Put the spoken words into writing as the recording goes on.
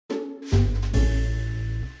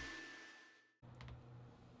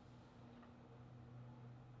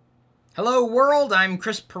Hello world, I'm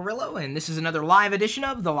Chris Pirillo, and this is another live edition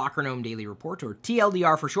of the LockerGnome Daily Report, or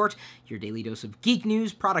TLDR for short, your daily dose of geek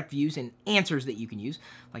news, product views, and answers that you can use,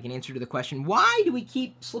 like an answer to the question, why do we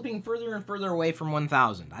keep slipping further and further away from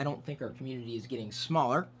 1,000? I don't think our community is getting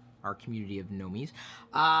smaller, our community of gnomies.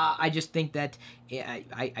 I just think that,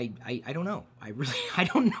 I don't know. I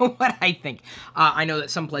don't know what I think. I know that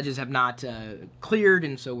some pledges have not cleared,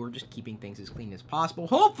 and so we're just keeping things as clean as possible.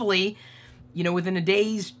 Hopefully, you know, within a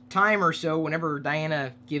day's time or so, whenever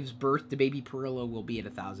Diana gives birth, the baby Pirillo will be at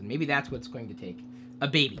 1,000. Maybe that's what's going to take. A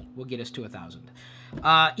baby will get us to 1,000.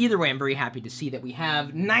 Either way, I'm very happy to see that we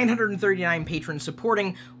have 939 patrons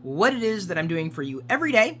supporting what it is that I'm doing for you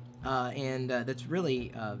every day. That's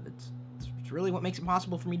really, it's really what makes it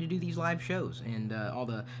possible for me to do these live shows and all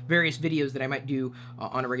the various videos that I might do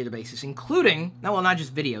on a regular basis, including, well, not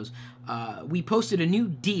just videos. We posted a new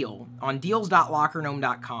deal on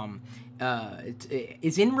deals.lockergnome.com.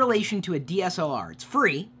 It's in relation to a DSLR. It's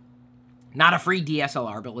free, not a free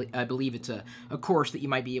DSLR, but I believe it's a course that you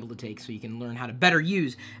might be able to take so you can learn how to better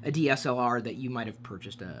use a DSLR that you might have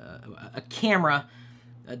purchased, a camera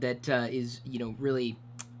that is, you know, really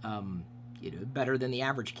better than the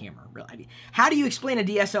average camera. I mean, how do you explain a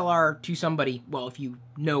DSLR to somebody? Well, if you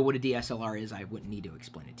know what a DSLR is, I wouldn't need to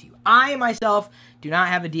explain it to you. I, myself, do not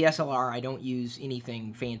have a DSLR. I don't use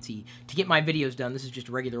anything fancy to get my videos done. This is just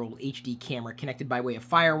a regular old HD camera connected by way of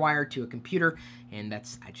FireWire to a computer, and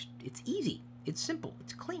it's easy. It's simple.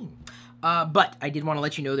 It's clean. But I did want to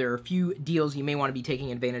let you know there are a few deals you may want to be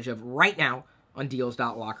taking advantage of right now on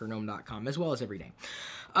deals.lockergnome.com, as well as every day.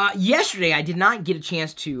 Yesterday, I did not get a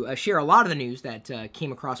chance to share a lot of the news that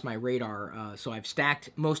came across my radar, so I've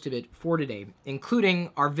stacked most of it for today,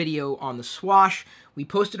 including our video on the Swash. We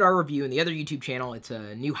posted our review in the other YouTube channel. It's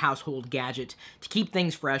a new household gadget to keep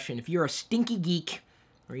things fresh, and if you're a stinky geek,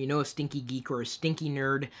 or you know a stinky geek or a stinky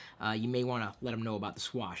nerd, you may want to let them know about the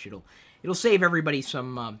Swash. It'll save everybody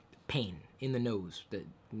some pain in the nose, that,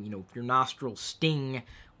 you know, if your nostrils sting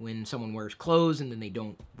when someone wears clothes and then they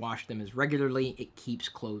don't wash them as regularly, it keeps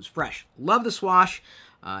clothes fresh. Love the Swash.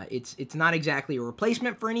 It's not exactly a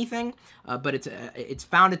replacement for anything, but it's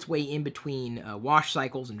found its way in between wash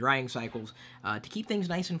cycles and drying cycles to keep things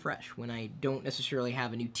nice and fresh. When I don't necessarily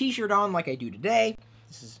have a new t-shirt on like I do today,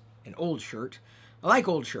 this is an old shirt. I like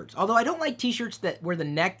old shirts, although I don't like t-shirts that where the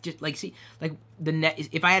neck just like the neck.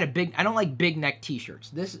 If I had a big, I don't like big neck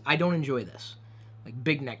t-shirts. I don't enjoy this. Like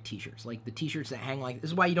big neck t-shirts, like the t-shirts that hang like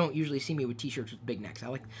this is why you don't usually see me with t-shirts with big necks. I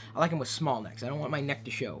like them with small necks. I don't want my neck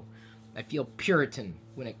to show. I feel Puritan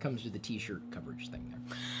when it comes to the t-shirt coverage thing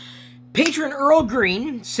there. Patron Earle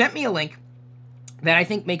Greene sent me a link that I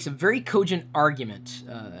think makes a very cogent argument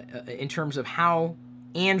in terms of how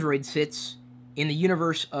Android fits in the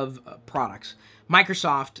universe of products.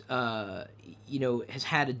 Microsoft, you know, has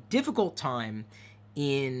had a difficult time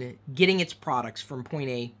in getting its products from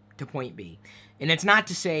point A to point B. And it's not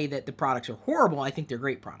to say that the products are horrible. I think they're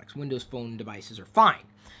great products. Windows Phone devices are fine.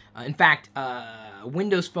 In fact,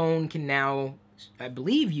 Windows Phone can now, I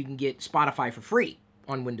believe you can get Spotify for free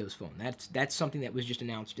on Windows Phone. That's something that was just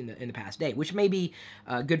announced in the past day, which may be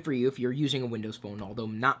good for you if you're using a Windows Phone, although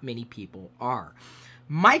not many people are.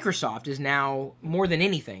 Microsoft is now, more than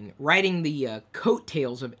anything, riding the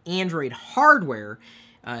coattails of Android hardware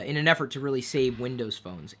in an effort to really save Windows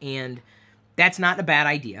phones. And that's not a bad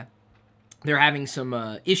idea. They're having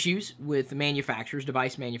some issues with manufacturers,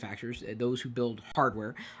 device manufacturers, those who build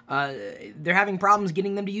hardware. They're having problems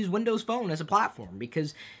getting them to use Windows Phone as a platform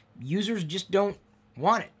because users just don't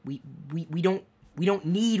want it. We don't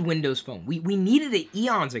need Windows Phone. We needed it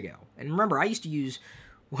eons ago. And remember, I used to use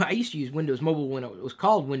Windows Mobile when it was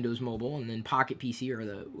called Windows Mobile, and then Pocket PC,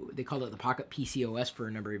 or they called it the Pocket PC OS for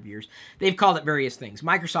a number of years. They've called it various things.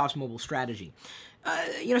 Microsoft's mobile strategy.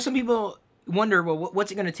 You know, some people wonder, well,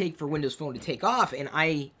 what's it going to take for Windows Phone to take off? And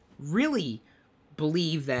I really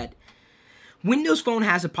believe that Windows Phone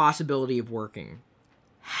has a possibility of working.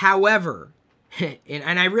 However,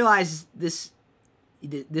 and I realize this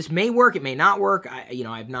may work, it may not work.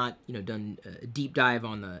 I've not, done a deep dive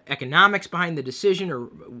on the economics behind the decision, or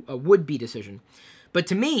a would-be decision. But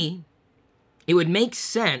to me, it would make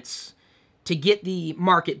sense to get the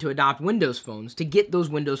market to adopt Windows phones, to get those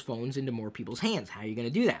Windows phones into more people's hands. How are you going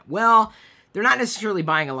to do that? Well, they're not necessarily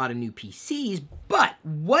buying a lot of new PCs, but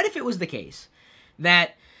what if it was the case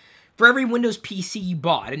that for every Windows PC you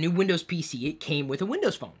bought, a new Windows PC, it came with a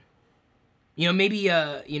Windows Phone? You know, maybe,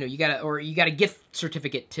 you got a gift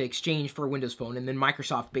certificate to exchange for a Windows Phone, and then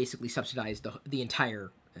Microsoft basically subsidized the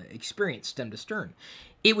entire experience, stem to stern.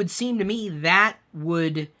 It would seem to me that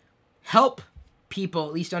would help people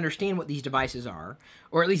at least understand what these devices are,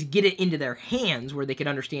 or at least get it into their hands where they could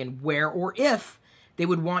understand where or if they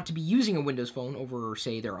would want to be using a Windows Phone over,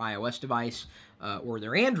 say, their iOS device or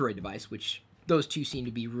their Android device, which those two seem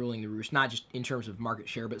to be ruling the roost, not just in terms of market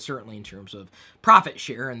share, but certainly in terms of profit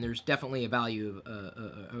share, and there's definitely a value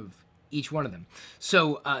of each one of them.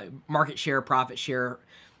 So market share, profit share,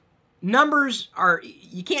 numbers are,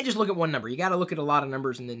 you can't just look at one number. You got to look at a lot of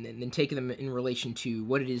numbers and then take them in relation to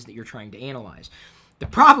what it is that you're trying to analyze. The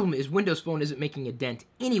problem is Windows Phone isn't making a dent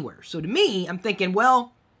anywhere. So to me, I'm thinking,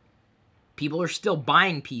 well, people are still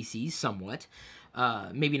buying PCs somewhat.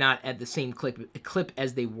 Maybe not at the same clip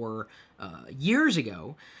as they were years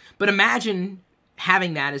ago. But imagine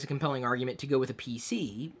having that as a compelling argument to go with a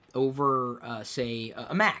PC over, say,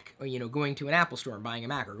 a Mac, or, going to an Apple store and buying a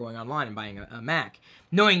Mac, or going online and buying a Mac.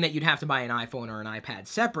 Knowing that you'd have to buy an iPhone or an iPad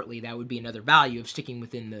separately, that would be another value of sticking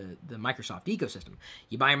within the Microsoft ecosystem.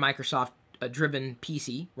 You buy a Microsoft-driven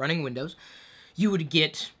PC running Windows, you would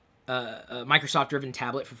get a Microsoft-driven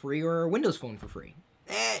tablet for free or a Windows Phone for free.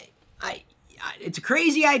 It's a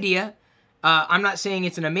crazy idea. I'm not saying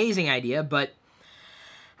it's an amazing idea, but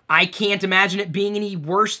I can't imagine it being any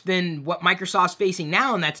worse than what Microsoft's facing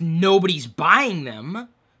now, and that's nobody's buying them.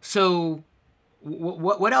 So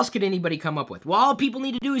what else could anybody come up with? Well, all people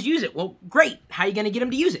need to do is use it. Well, great. How are you going to get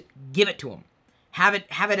them to use it? Give it to them. Have it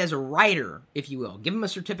as a writer, if you will. Give them a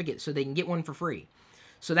certificate so they can get one for free.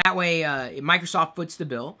 So that way, Microsoft foots the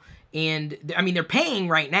bill. And, I mean, they're paying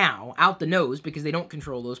right now out the nose because they don't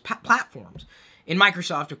control those platforms. And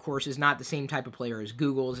Microsoft, of course, is not the same type of player as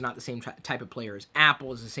Google, is not the same type of player as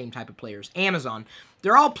Apple, is the same type of player as Amazon.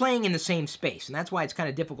 They're all playing in the same space, and that's why it's kind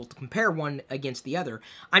of difficult to compare one against the other.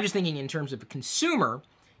 I'm just thinking in terms of a consumer,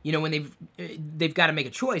 when they've got to make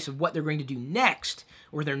a choice of what they're going to do next,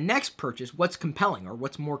 or their next purchase, what's compelling, or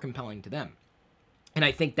what's more compelling to them. And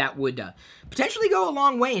I think that would potentially go a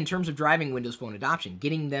long way in terms of driving Windows Phone adoption,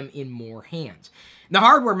 getting them in more hands. The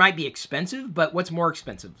hardware might be expensive, but what's more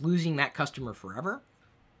expensive? Losing that customer forever?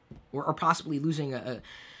 Or possibly losing a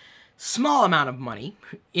small amount of money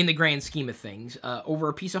in the grand scheme of things over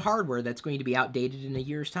a piece of hardware that's going to be outdated in a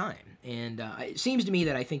year's time. And it seems to me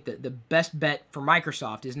that I think that the best bet for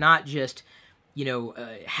Microsoft is not just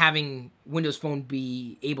having Windows Phone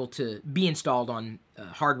be able to be installed on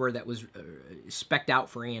hardware that was spec'd out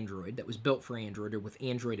for Android, that was built for Android or with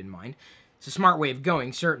Android in mind. It's a smart way of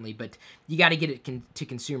going, certainly, but you got to get it to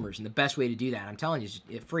consumers, and the best way to do that, I'm telling you,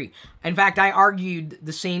 is free. In fact, I argued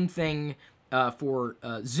the same thing for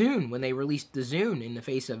Zune when they released the Zune in the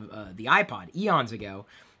face of the iPod eons ago.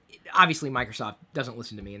 Obviously, Microsoft doesn't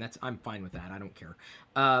listen to me, and I'm fine with that. I don't care.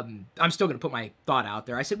 I'm still going to put my thought out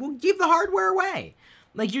there. I said, well, give the hardware away.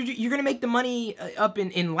 Like, you're going to make the money up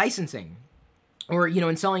in licensing or,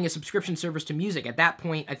 in selling a subscription service to music. At that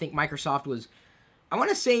point, I think Microsoft was, I want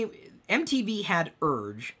to say, MTV had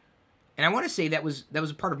Urge, and I want to say that was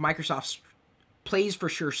a part of Microsoft's Plays for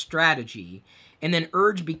Sure strategy, and then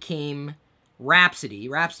Urge became Rhapsody.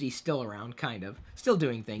 Rhapsody's still around, kind of. Still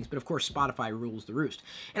doing things, but of course Spotify rules the roost.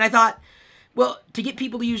 And I thought, well, to get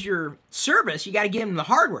people to use your service, you got to give them the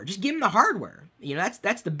hardware. Just give them the hardware.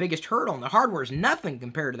 That's the biggest hurdle, and the hardware is nothing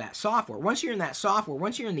compared to that software. Once you're in that software,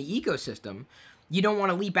 once you're in the ecosystem, you don't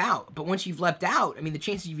want to leap out. But once you've leapt out, I mean, the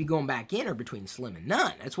chances of you going back in are between slim and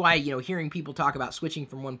none. That's why, hearing people talk about switching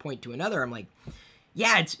from one point to another, I'm like,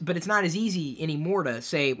 yeah, but it's not as easy anymore to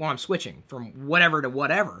say, well, I'm switching from whatever to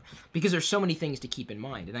whatever, because there's so many things to keep in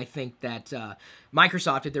mind. And I think that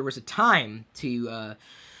Microsoft, if there was a time to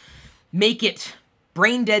make it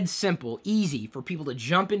brain dead simple, easy for people to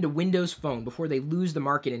jump into Windows Phone before they lose the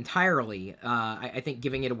market entirely, I think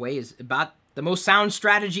giving it away is about the most sound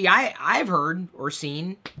strategy I've heard or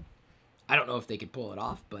seen. I don't know if they could pull it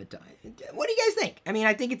off, but what do you guys think? I mean,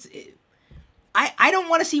 I think I don't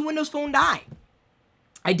want to see Windows Phone die.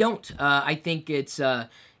 I don't. I think it's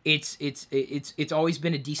always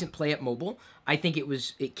been a decent play at mobile. I think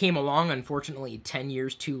it came along, unfortunately, 10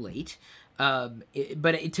 years too late.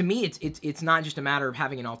 But to me, it's not just a matter of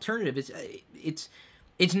having an alternative. It's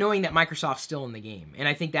knowing that Microsoft's still in the game, and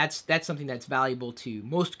I think that's something that's valuable to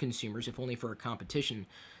most consumers, if only for a competition,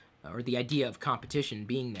 or the idea of competition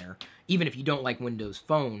being there. Even if you don't like Windows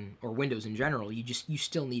Phone or Windows in general, you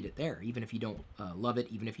still need it there, even if you don't love it,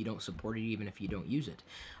 even if you don't support it, even if you don't use it.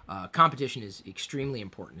 Competition is extremely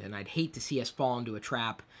important, and I'd hate to see us fall into a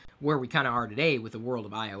trap where we kind of are today with the world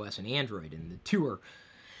of iOS and Android, and the two are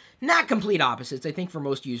not complete opposites. I think for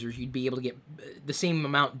most users, you'd be able to get the same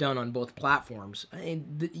amount done on both platforms.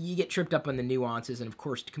 And you get tripped up on the nuances and, of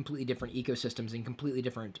course, completely different ecosystems and completely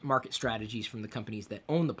different market strategies from the companies that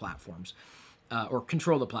own the platforms or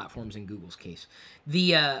control the platforms in Google's case.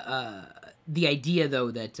 The idea,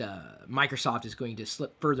 though, that Microsoft is going to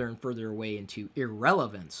slip further and further away into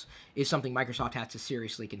irrelevance is something Microsoft has to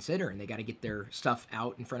seriously consider, and they got to get their stuff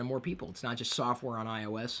out in front of more people. It's not just software on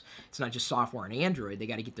iOS. It's not just software on Android. They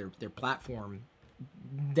got to get their platform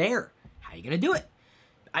there. How are you going to do it?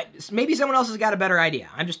 Maybe someone else has got a better idea.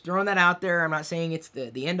 I'm just throwing that out there. I'm not saying it's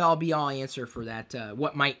the end-all, be-all answer for that,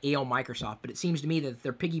 what might ail Microsoft, but it seems to me that if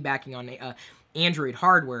they're piggybacking on Android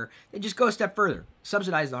hardware, they just go a step further.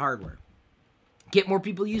 Subsidize the hardware. Get more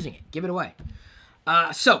people using it. Give it away.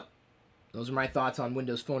 So, those are my thoughts on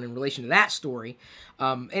Windows Phone in relation to that story.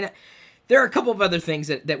 And there are a couple of other things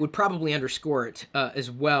that would probably underscore it as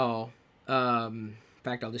well. In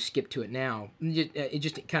fact, I'll just skip to it now. It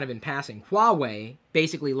just kind of in passing. Huawei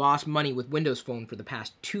basically lost money with Windows Phone for the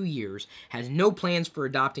past 2 years, has no plans for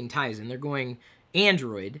adopting Tizen. They're going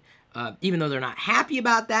Android. Even though they're not happy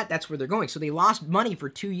about that, that's where they're going. So they lost money for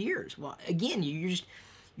 2 years. Well, again,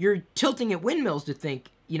 you're tilting at windmills to think,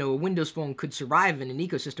 a Windows Phone could survive in an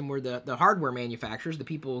ecosystem where the hardware manufacturers, the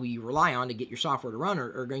people who you rely on to get your software to run,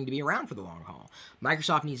 are going to be around for the long haul.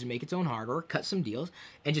 Microsoft needs to make its own hardware, cut some deals,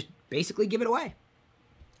 and just basically give it away.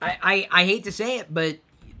 I hate to say it, but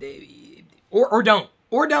or don't.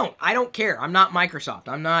 I don't care. I'm not Microsoft.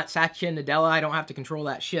 I'm not Satya Nadella. I don't have to control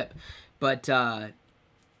that ship. But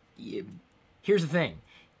here's the thing: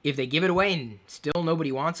 if they give it away and still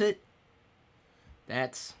nobody wants it,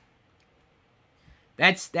 that's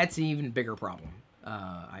an even bigger problem.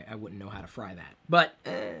 I wouldn't know how to fry that, but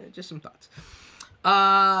just some thoughts.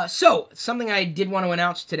 So something I did want to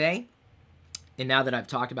announce today, and now that I've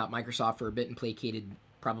talked about Microsoft for a bit and placated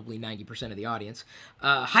probably 90% of the audience,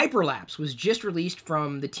 Hyperlapse was just released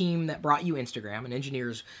from the team that brought you Instagram. An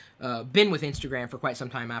engineer's been with Instagram for quite some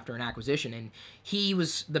time after an acquisition, and he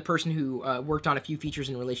was the person who worked on a few features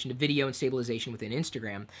in relation to video and stabilization within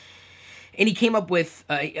Instagram. And he came up with,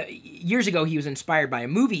 years ago, he was inspired by a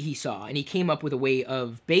movie he saw, and he came up with a way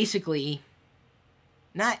of basically,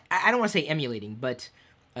 I don't want to say emulating, but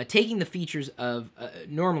taking the features of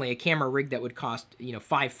normally a camera rig that would cost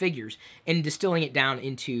 5 figures and distilling it down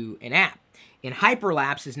into an app. And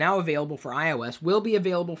Hyperlapse is now available for iOS, will be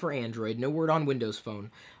available for Android, no word on Windows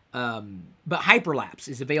Phone, but Hyperlapse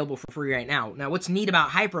is available for free right now. Now, what's neat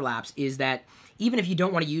about Hyperlapse is that even if you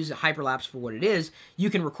don't want to use Hyperlapse for what it is, you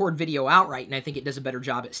can record video outright, and I think it does a better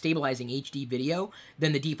job at stabilizing HD video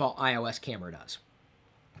than the default iOS camera does,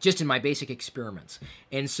 just in my basic experiments.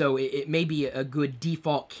 And so it may be a good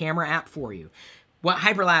default camera app for you. What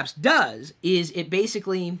Hyperlapse does is it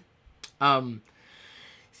basically, think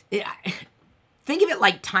of it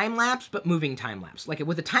like time-lapse, but moving time-lapse. Like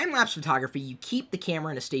with a time-lapse photography, you keep the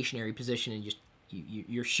camera in a stationary position and just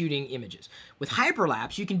you're shooting images. With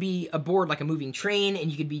Hyperlapse, you can be aboard like a moving train,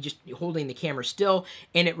 and you could be just holding the camera still,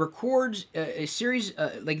 and it records a series,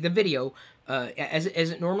 like the video, as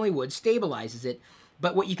it normally would, stabilizes it.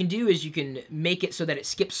 But what you can do is you can make it so that it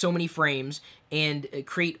skips so many frames and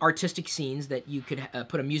create artistic scenes that you could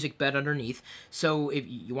put a music bed underneath. So if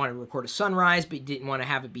you want to record a sunrise, but you didn't want to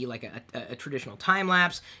have it be like a traditional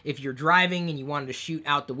time-lapse, if you're driving and you wanted to shoot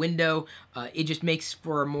out the window, it just makes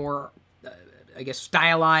for a more I guess,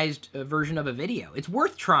 stylized version of a video. It's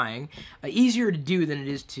worth trying. Easier to do than it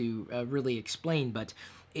is to really explain, but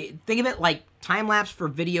think of it like time-lapse for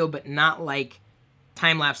video, but not like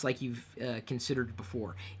time-lapse like you've considered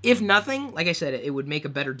before. If nothing, like I said, it would make a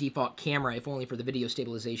better default camera, if only for the video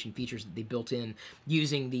stabilization features that they built in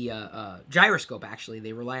using the gyroscope, actually.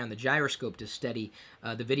 They rely on the gyroscope to steady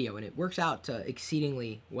the video, and it works out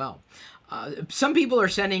exceedingly well. Some people are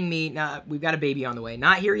sending me, we've got a baby on the way.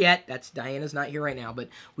 Not here yet. Diana's not here right now, but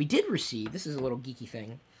we did receive, this is a little geeky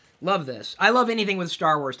thing. Love this. I love anything with a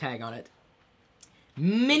Star Wars tag on it.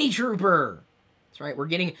 Mini Trooper. That's right, we're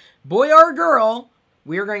getting, boy or girl,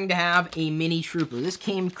 we're going to have a Mini Trooper. This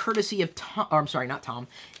came courtesy of Tom, or I'm sorry, not Tom,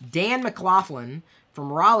 Dan McLaughlin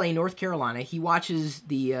from Raleigh, North Carolina. He watches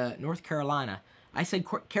the North Carolina. I said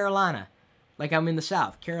Carolina, like I'm in the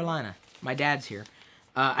South. Carolina. My dad's here.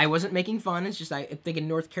 I wasn't making fun. It's just I'm thinking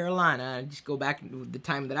North Carolina. I just go back to the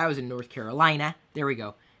time that I was in North Carolina. There we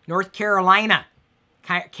go. North Carolina.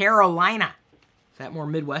 Carolina. Is that more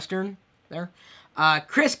Midwestern there?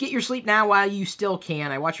 Chris, get your sleep now while you still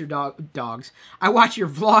can. I watch your dogs. I watch your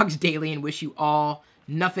vlogs daily and wish you all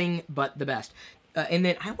nothing but the best. And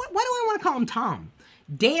then, why do I want to call him Tom?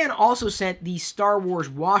 Dan also sent these Star Wars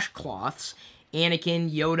washcloths.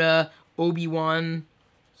 Anakin, Yoda, Obi-Wan.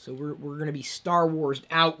 So we're going to be Star Warsed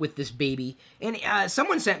out with this baby. And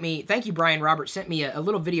someone sent me, thank you, Brian Roberts, sent me a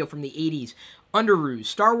little video from the 80s. Underoos,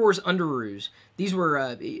 Star Wars Underoos. These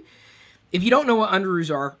were, if you don't know what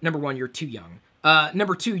Underoos are, number one, you're too young.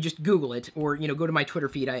 Number 2, just Google it, or, go to my Twitter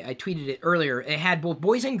feed. I tweeted it earlier. It had both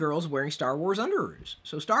boys and girls wearing Star Wars underoos.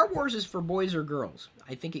 So Star Wars is for boys or girls.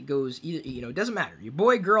 I think it goes either, it doesn't matter. You're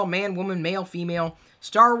boy, girl, man, woman, male, female.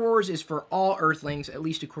 Star Wars is for all Earthlings, at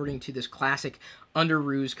least according to this classic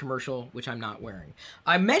underoos commercial, which I'm not wearing.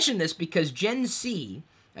 I mentioned this because JenC,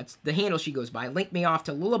 that's the handle she goes by, linked me off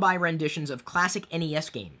to Lullaby renditions of classic NES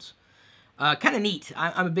games. Kind of neat.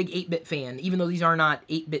 I'm a big 8-bit fan, even though these are not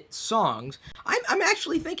 8-bit songs. I'm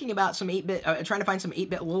actually thinking about some 8-bit, trying to find some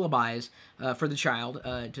 8-bit lullabies for the child,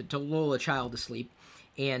 to lull a child to sleep,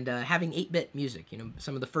 and having 8-bit music,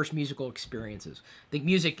 some of the first musical experiences. I think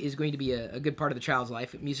music is going to be a good part of the child's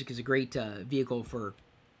life. Music is a great vehicle for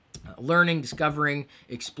learning, discovering,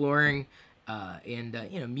 exploring,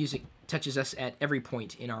 and music touches us at every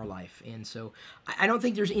point in our life. And so I don't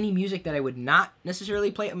think there's any music that I would not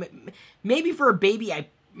necessarily play. Maybe for a baby, I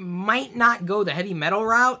might not go the heavy metal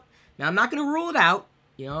route. Now, I'm not going to rule it out.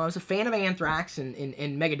 I was a fan of Anthrax and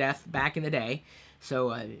Megadeth back in the day.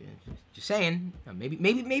 So, just saying,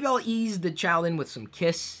 maybe I'll ease the child in with some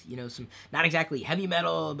Kiss, some, not exactly heavy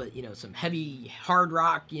metal, but, some heavy hard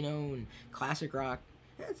rock, and classic rock.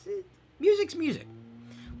 Music's music.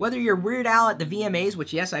 Whether you're Weird Al at the VMAs,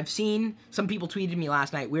 which, yes, I've seen. Some people tweeted me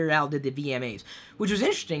last night, Weird Al did the VMAs, which was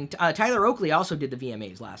interesting. Tyler Oakley also did the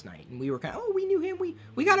VMAs last night, and we were kind of, we knew him.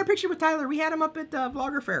 We got our picture with Tyler. We had him up at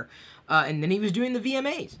Vlogger Fair, and then he was doing the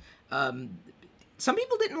VMAs. Some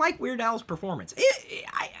people didn't like Weird Al's performance.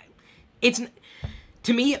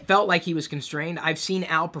 To me, it felt like he was constrained. I've seen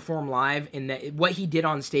Al perform live, and that what he did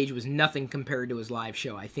on stage was nothing compared to his live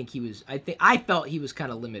show. I felt he was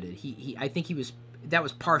kind of limited. I think that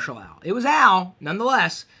was partial Al. It was Al,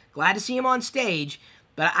 nonetheless. Glad to see him on stage,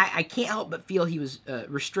 but I can't help but feel he was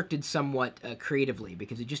restricted somewhat creatively,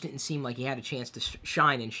 because it just didn't seem like he had a chance to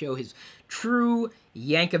shine and show his true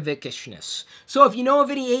Yankovicishness. So if you know of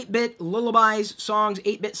any 8-bit lullabies, songs,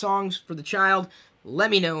 8-bit songs for the child,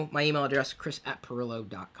 let me know. My email address,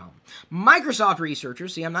 chris@pirillo.com. Microsoft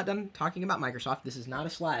researchers. See, I'm not done talking about Microsoft. This is not a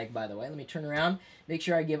slag, by the way. Let me turn around. Make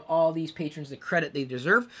sure I give all these patrons the credit they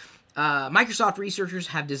deserve. Microsoft researchers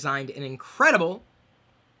have designed an incredible,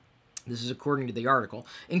 this is according to the article,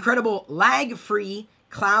 incredible lag-free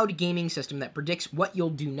cloud gaming system that predicts what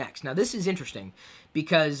you'll do next. Now, this is interesting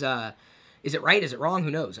because is it right? Is it wrong? Who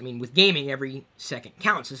knows? I mean, with gaming, every second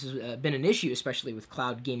counts. This has been an issue, especially with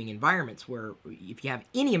cloud gaming environments, where if you have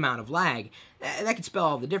any amount of lag, that could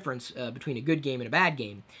spell the difference between a good game and a bad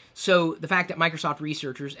game. So the fact that Microsoft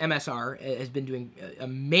researchers, MSR, has been doing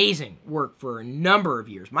amazing work for a number of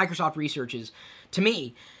years. Microsoft Research is, to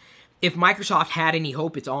me, if Microsoft had any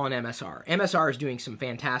hope, it's all in MSR. MSR is doing some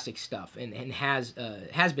fantastic stuff and has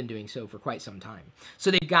been doing so for quite some time. So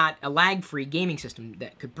they've got a lag-free gaming system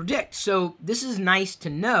that could predict. So this is nice to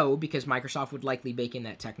know, because Microsoft would likely bake in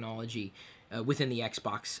that technology within the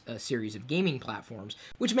Xbox series of gaming platforms,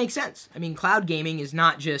 which makes sense. I mean, cloud gaming is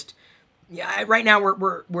not just, right now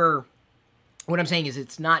we're what I'm saying is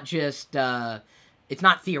it's not just it's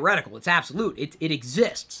not theoretical. It's absolute. It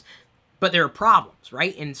exists. But there are problems,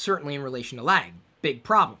 right? And certainly in relation to lag, big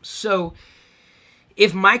problems. So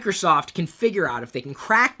if Microsoft can figure out, if they can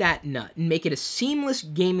crack that nut and make it a seamless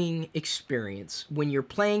gaming experience when you're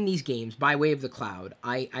playing these games by way of the cloud,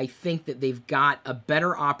 I think that they've got a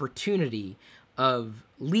better opportunity of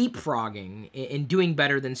leapfrogging and doing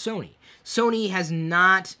better than Sony. Sony has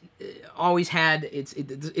not always had,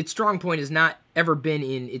 its strong point has not ever been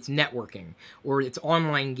in its networking or its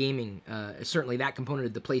online gaming, certainly that component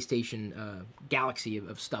of the PlayStation galaxy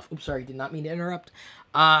of stuff. Oops, sorry, did not mean to interrupt.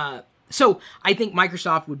 So I think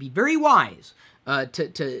Microsoft would be very wise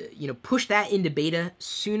to push that into beta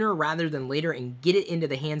sooner rather than later and get it into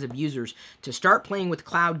the hands of users to start playing with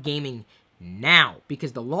cloud gaming now,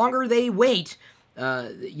 because the longer they wait,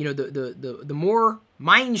 the more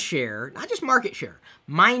mind share, not just market share,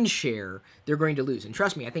 mind share they're going to lose. And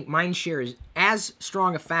trust me, I think mind share is as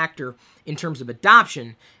strong a factor in terms of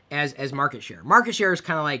adoption as market share. Market share is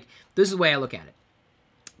kind of like, this is the way I look at it.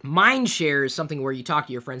 Mind share is something where you talk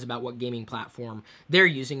to your friends about what gaming platform they're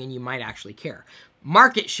using and you might actually care.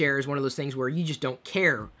 Market share is one of those things where you just don't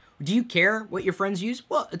care. Do you care what your friends use?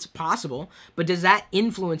 Well, it's possible, but does that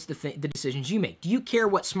influence the decisions you make? Do you care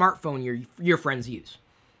what smartphone your friends use?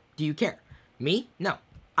 Do you care? Me? No.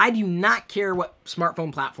 I do not care what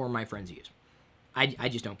smartphone platform my friends use. I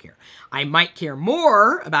just don't care. I might care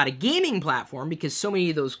more about a gaming platform because so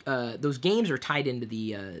many of those games are tied into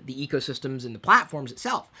the ecosystems and the platforms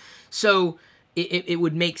itself. So it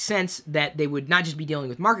would make sense that they would not just be dealing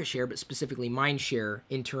with market share, but specifically mind share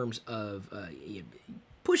in terms of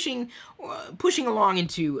pushing along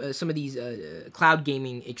into some of these cloud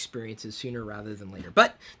gaming experiences sooner rather than later.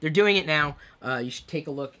 But they're doing it now. You should take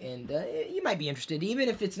a look, and you might be interested. Even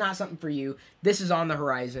if it's not something for you, this is on the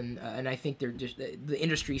horizon, and I think they're just the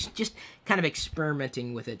industry's just kind of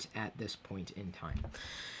experimenting with it at this point in time.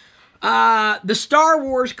 The Star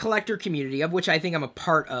Wars collector community, of which I think I'm a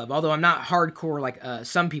part of, although I'm not hardcore like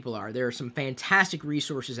some people are. There are some fantastic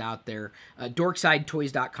resources out there.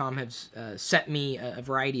 DorksideToys.com has sent me a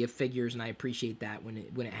variety of figures, and I appreciate that when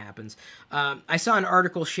it happens. I saw an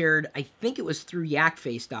article shared, I think it was through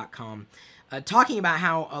yakface.com, talking about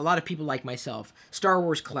how a lot of people like myself, Star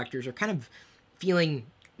Wars collectors, are kind of feeling,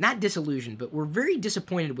 not disillusioned, but we're very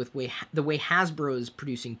disappointed with the way Hasbro is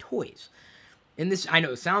producing toys. And this, I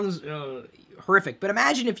know, sounds horrific, but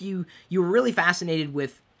imagine if you were really fascinated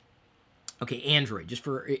with, okay, Android, just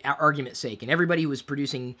for argument's sake, and everybody who was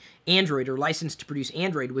producing Android or licensed to produce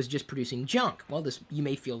Android was just producing junk. Well, you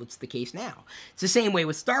may feel it's the case now. It's the same way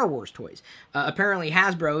with Star Wars toys. Apparently,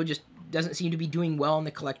 Hasbro just doesn't seem to be doing well in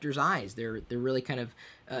the collector's eyes. They're really kind of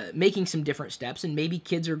making some different steps, and maybe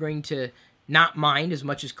kids are going to not mind as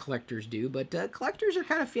much as collectors do, but collectors are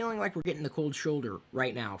kind of feeling like we're getting the cold shoulder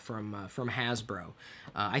right now from Hasbro.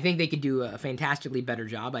 I think they could do a fantastically better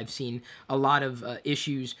job. I've seen a lot of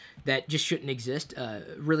issues that just shouldn't exist.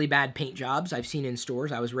 Really bad paint jobs I've seen in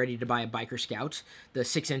stores. I was ready to buy a Biker Scout, the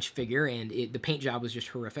 6-inch figure, and the paint job was just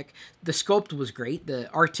horrific. The sculpt was great.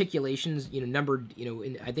 The articulations, numbered,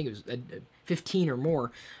 I think it was 15 or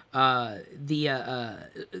more. But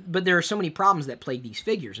there are so many problems that plague these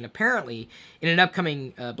figures, and apparently in an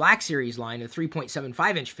upcoming Black Series line, a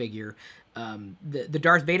 3.75-inch figure, the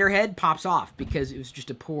Darth Vader head pops off because it was just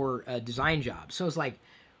a poor design job. So it's like,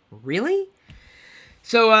 really?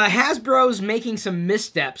 So Hasbro's making some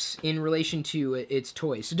missteps in relation to its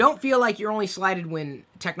toys. So don't feel like you're only slighted when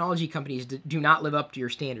technology companies do not live up to your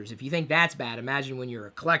standards. If you think that's bad, imagine when you're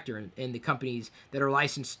a collector and the companies that are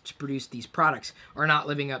licensed to produce these products are not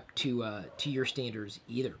living up to your standards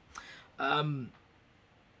either.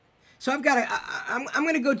 So I'm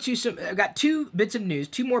going to go to some. I've got two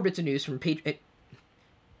more bits of news from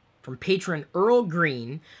patron Earle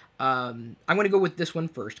Greene. I'm going to go with this one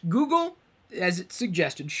first. Google, as it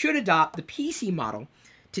suggested, should adopt the PC model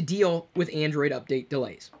to deal with Android update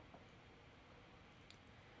delays.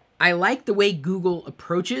 I like the way Google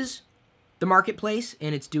approaches the marketplace,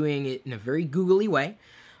 and it's doing it in a very googly way.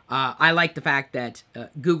 I like the fact that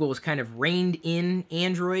Google has kind of reined in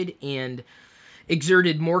Android and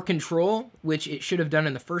exerted more control, which it should have done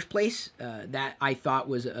in the first place. That I thought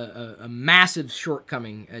was a massive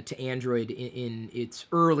shortcoming to Android in its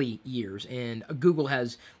early years, and Google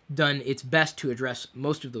has done its best to address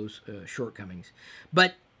most of those shortcomings.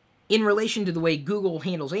 But in relation to the way Google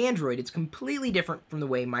handles Android, it's completely different from the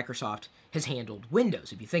way Microsoft has handled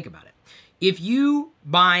Windows, if you think about it. If you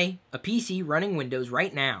buy a PC running Windows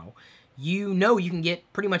right now, you know you can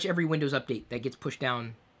get pretty much every Windows update that gets pushed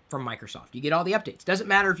down from Microsoft. You get all the updates. Doesn't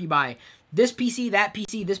matter if you buy this PC, that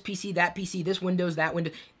PC, this PC, that PC, this Windows, that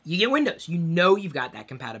Windows. You get Windows. You know you've got that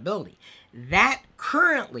compatibility. That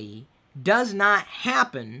currently does not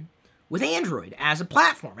happen with Android as a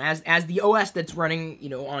platform, as the OS that's running,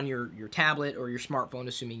 on your tablet or your smartphone,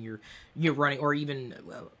 assuming you're running, or even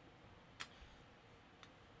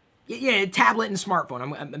tablet and smartphone.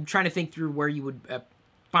 I'm trying to think through where you would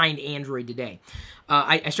find Android today.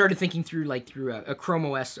 I started thinking through a Chrome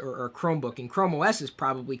OS or a Chromebook, and Chrome OS is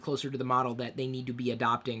probably closer to the model that they need to be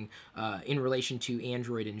adopting in relation to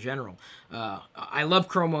Android in general. I love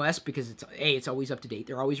Chrome OS because it's always up to date.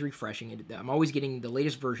 They're always refreshing it. I'm always getting the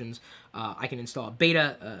latest versions. I can install a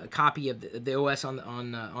beta copy of the OS on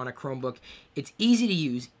a Chromebook. It's easy to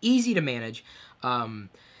use, easy to manage. The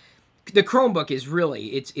Chromebook is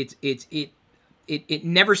really it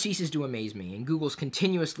never ceases to amaze me, and Google's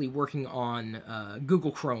continuously working on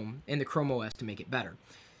Google Chrome and the Chrome OS to make it better.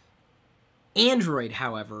 Android,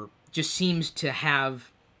 however, just seems to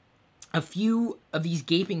have a few of these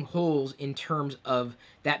gaping holes in terms of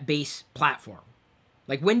that base platform.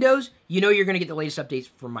 Like Windows, you know you're going to get the latest updates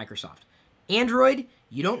from Microsoft. Android,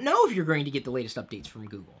 you don't know if you're going to get the latest updates from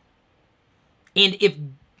Google. And if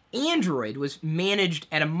Android was managed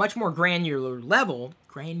at a much more granular level,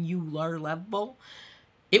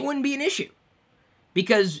 it wouldn't be an issue.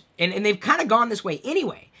 Because, and they've kind of gone this way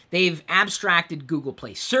anyway. They've abstracted Google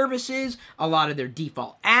Play services, a lot of their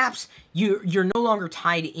default apps. You're no longer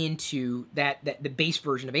tied into the base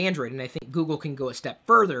version of Android, and I think Google can go a step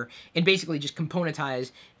further and basically just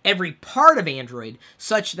componentize every part of Android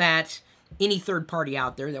such that any third party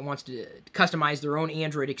out there that wants to customize their own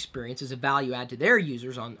Android experience as a value add to their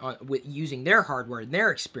users with using their hardware and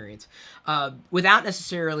their experience, without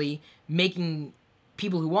necessarily making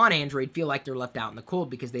people who want Android feel like they're left out in the cold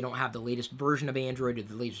because they don't have the latest version of Android or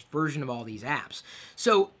the latest version of all these apps.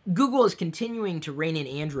 So Google is continuing to rein in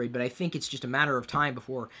Android, but I think it's just a matter of time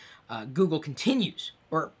before Google continues,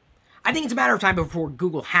 or I think it's a matter of time before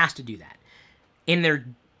Google has to do that. And they're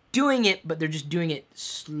doing it, but they're just doing it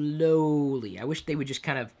slowly. I wish they would just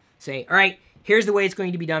kind of say, all right, here's the way it's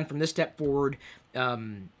going to be done from this step forward.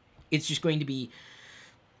 It's just going to be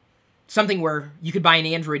something where you could buy an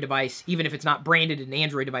Android device, even if it's not branded an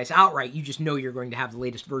Android device outright, you just know you're going to have the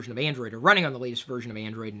latest version of Android or running on the latest version of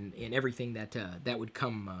Android and everything that would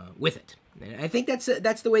come with it. And I think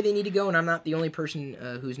that's the way they need to go, and I'm not the only person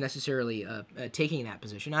who's necessarily taking that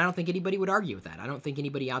position. I don't think anybody would argue with that. I don't think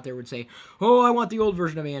anybody out there would say, oh, I want the old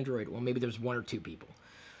version of Android. Well, maybe there's one or two people.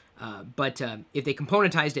 But if they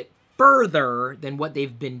componentized it further than what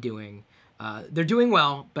they've been doing, they're doing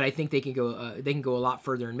well, but I think they can go a lot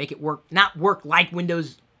further and make it not work like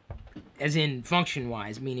Windows, as in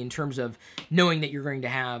function-wise. I mean, in terms of knowing that you're going to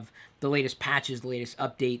have the latest patches, the latest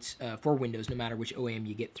updates for Windows, no matter which OEM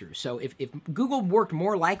you get through. So if Google worked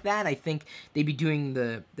more like that, I think they'd be doing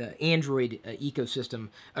the Android ecosystem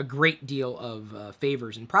a great deal of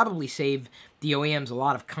favors and probably save the OEMs a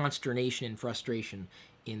lot of consternation and frustration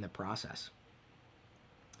in the process.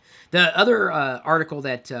 The other article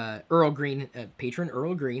that Earle Greene, patron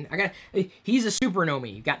Earle Greene, he's a super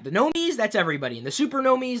nomie. You've got the nomies, that's everybody, and the super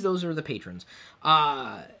nomies, those are the patrons.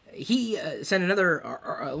 He sent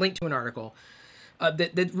another link to an article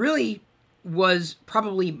that really was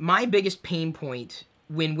probably my biggest pain point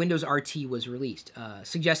when Windows RT was released,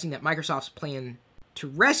 suggesting that Microsoft's plan to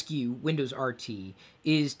rescue Windows RT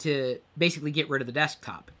is to basically get rid of the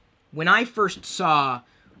desktop. When I first saw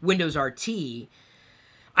Windows RT,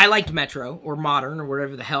 I liked Metro, or Modern, or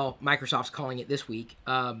whatever the hell Microsoft's calling it this week,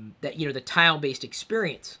 the tile-based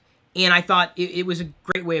experience. And I thought it was a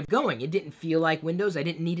great way of going. It didn't feel like Windows. I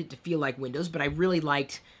didn't need it to feel like Windows, but I really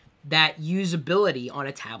liked that usability on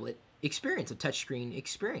a tablet experience, a touchscreen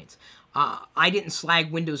experience. I didn't slag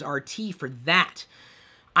Windows RT for that.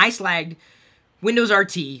 I slagged Windows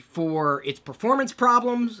RT for its performance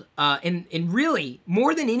problems, and really,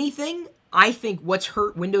 more than anything, I think what's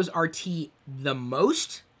hurt Windows RT the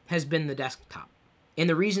most has been the desktop. And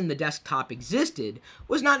the reason the desktop existed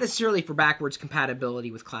was not necessarily for backwards compatibility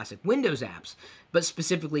with classic Windows apps, but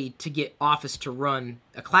specifically to get Office to run,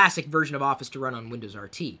 a classic version of Office to run on Windows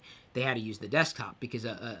RT. They had to use the desktop because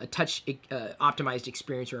a touch optimized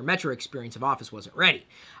experience or a Metro experience of Office wasn't ready.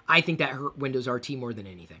 I think that hurt Windows RT more than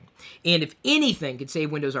anything. And if anything could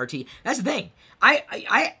save Windows RT, that's the thing.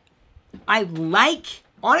 I like,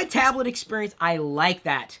 on a tablet experience, I like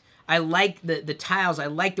that. I like the tiles. I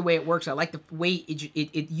like the way it works. I like the way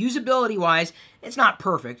it usability-wise, it's not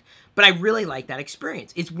perfect, but I really like that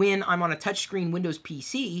experience. It's when I'm on a touchscreen Windows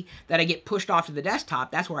PC that I get pushed off to the desktop,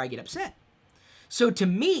 that's where I get upset. So to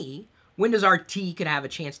me, Windows RT could have a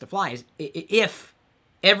chance to fly if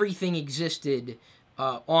everything existed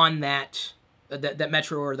on that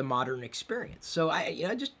Metro or the Modern experience. So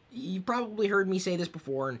you've probably heard me say this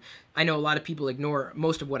before, and I know a lot of people ignore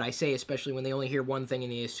most of what I say, especially when they only hear one thing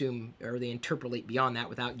and they assume or they interpolate beyond that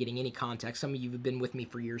without getting any context. Some of you have been with me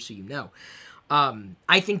for years, so you know.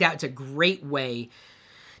 I think that's a great way,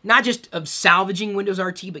 not just of salvaging Windows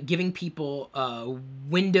RT, but giving people a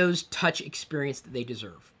Windows touch experience that they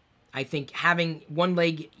deserve. I think having one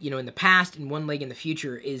leg, in the past and one leg in the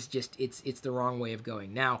future is just, it's the wrong way of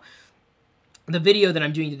going. Now, the video that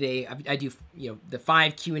I'm doing today, I do, the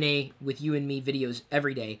 5 Q&A with you and me videos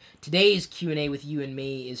every day. Today's Q&A with you and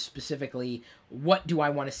me is specifically, what do I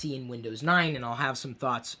want to see in Windows 9? And I'll have some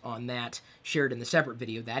thoughts on that shared in the separate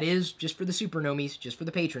video. That is just for the super nomies, just for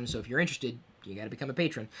the patrons. So if you're interested, you got to become a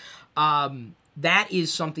patron. That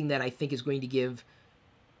is something that I think is going to give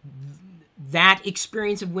that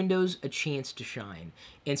experience of Windows a chance to shine.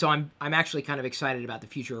 And so I'm actually kind of excited about the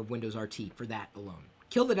future of Windows RT for that alone.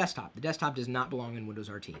 Kill the desktop. The desktop does not belong in Windows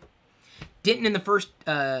RT. Didn't in the first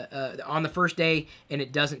on the first day, and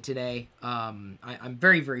it doesn't today. I'm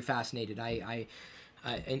very, very fascinated.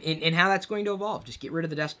 And how that's going to evolve. Just get rid of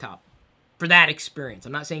the desktop for that experience.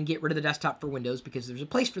 I'm not saying get rid of the desktop for Windows, because there's a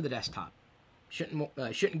place for the desktop.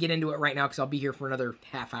 Shouldn't get into it right now because I'll be here for another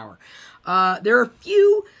half hour. There are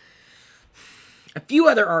a few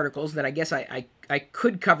other articles that I guess I I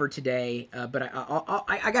could cover today, but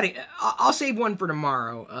I'll save one for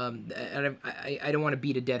tomorrow. I don't want to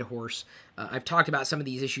beat a dead horse. I've talked about some of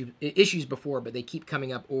these issues before, but they keep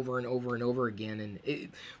coming up over and over and over again. And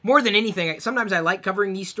more than anything, sometimes I like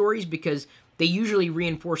covering these stories because they usually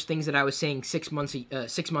reinforce things that I was saying 6 months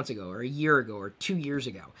ago, or a year ago, or 2 years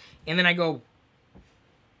ago. And then I go,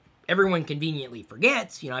 everyone conveniently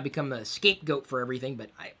forgets. I become the scapegoat for everything, but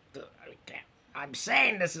I'm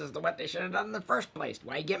saying this is what they should have done in the first place.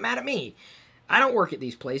 Why you get mad at me? I don't work at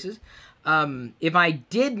these places. If I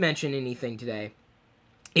did mention anything today,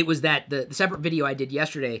 it was that the separate video I did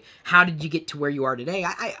yesterday, how did you get to where you are today?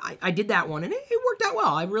 I did that one, and it worked out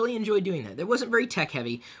well. I really enjoyed doing that. It wasn't very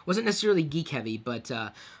tech-heavy, wasn't necessarily geek-heavy, but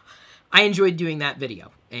I enjoyed doing that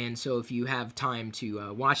video. And so if you have time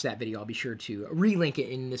to watch that video, I'll be sure to relink it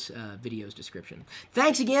in this video's description.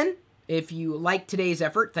 Thanks again. If you liked today's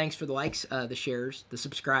effort, thanks for the likes, the shares, the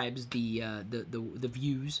subscribes, the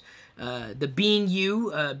views, the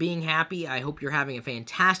being happy. I hope you're having a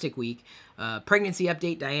fantastic week. Pregnancy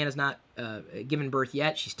update, Diana's not given birth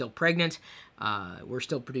yet. She's still pregnant. We're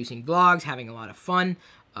still producing vlogs, having a lot of fun.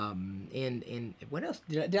 And what else?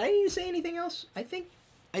 Did I need to say anything else? I think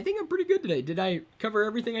I'm pretty good today. Did I cover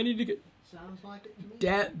everything I need to get? Sounds like it to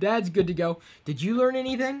me. Dad's good to go. Did you learn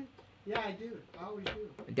anything? Yeah, I do. I always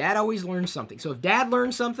do. Dad always learns something. So if Dad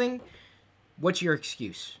learned something, what's your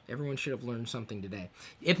excuse? Everyone should have learned something today.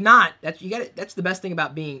 If not, that's the best thing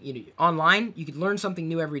about being online. You could learn something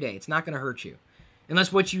new every day. It's not going to hurt you,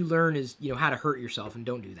 unless what you learn is how to hurt yourself. And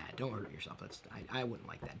don't do that. Don't hurt yourself. I wouldn't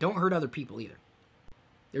like that. Don't hurt other people either.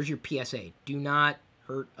 There's your PSA. Do not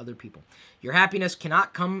hurt other people. Your happiness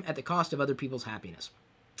cannot come at the cost of other people's happiness.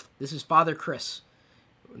 This is Father Chris.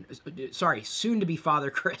 Sorry, soon to be Father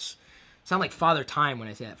Chris. Sound like Father Time when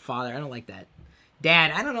I say that. Father, I don't like that.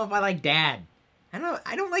 Dad, I don't know if I like Dad. I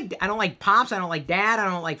don't like Pops. I don't like Dad. I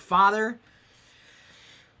don't like Father.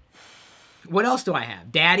 What else do I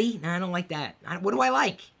have? Daddy? No, I don't like that. What do I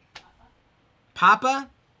like? Papa?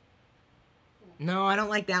 No, I don't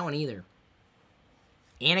like that one either.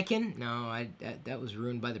 Anakin? No, that was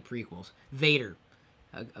ruined by the prequels. Vader.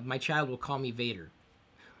 My child will call me Vader.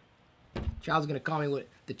 Child's going to call me what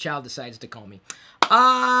the child decides to call me.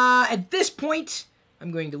 At this point,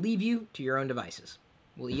 I'm going to leave you to your own devices.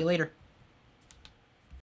 We'll see you later.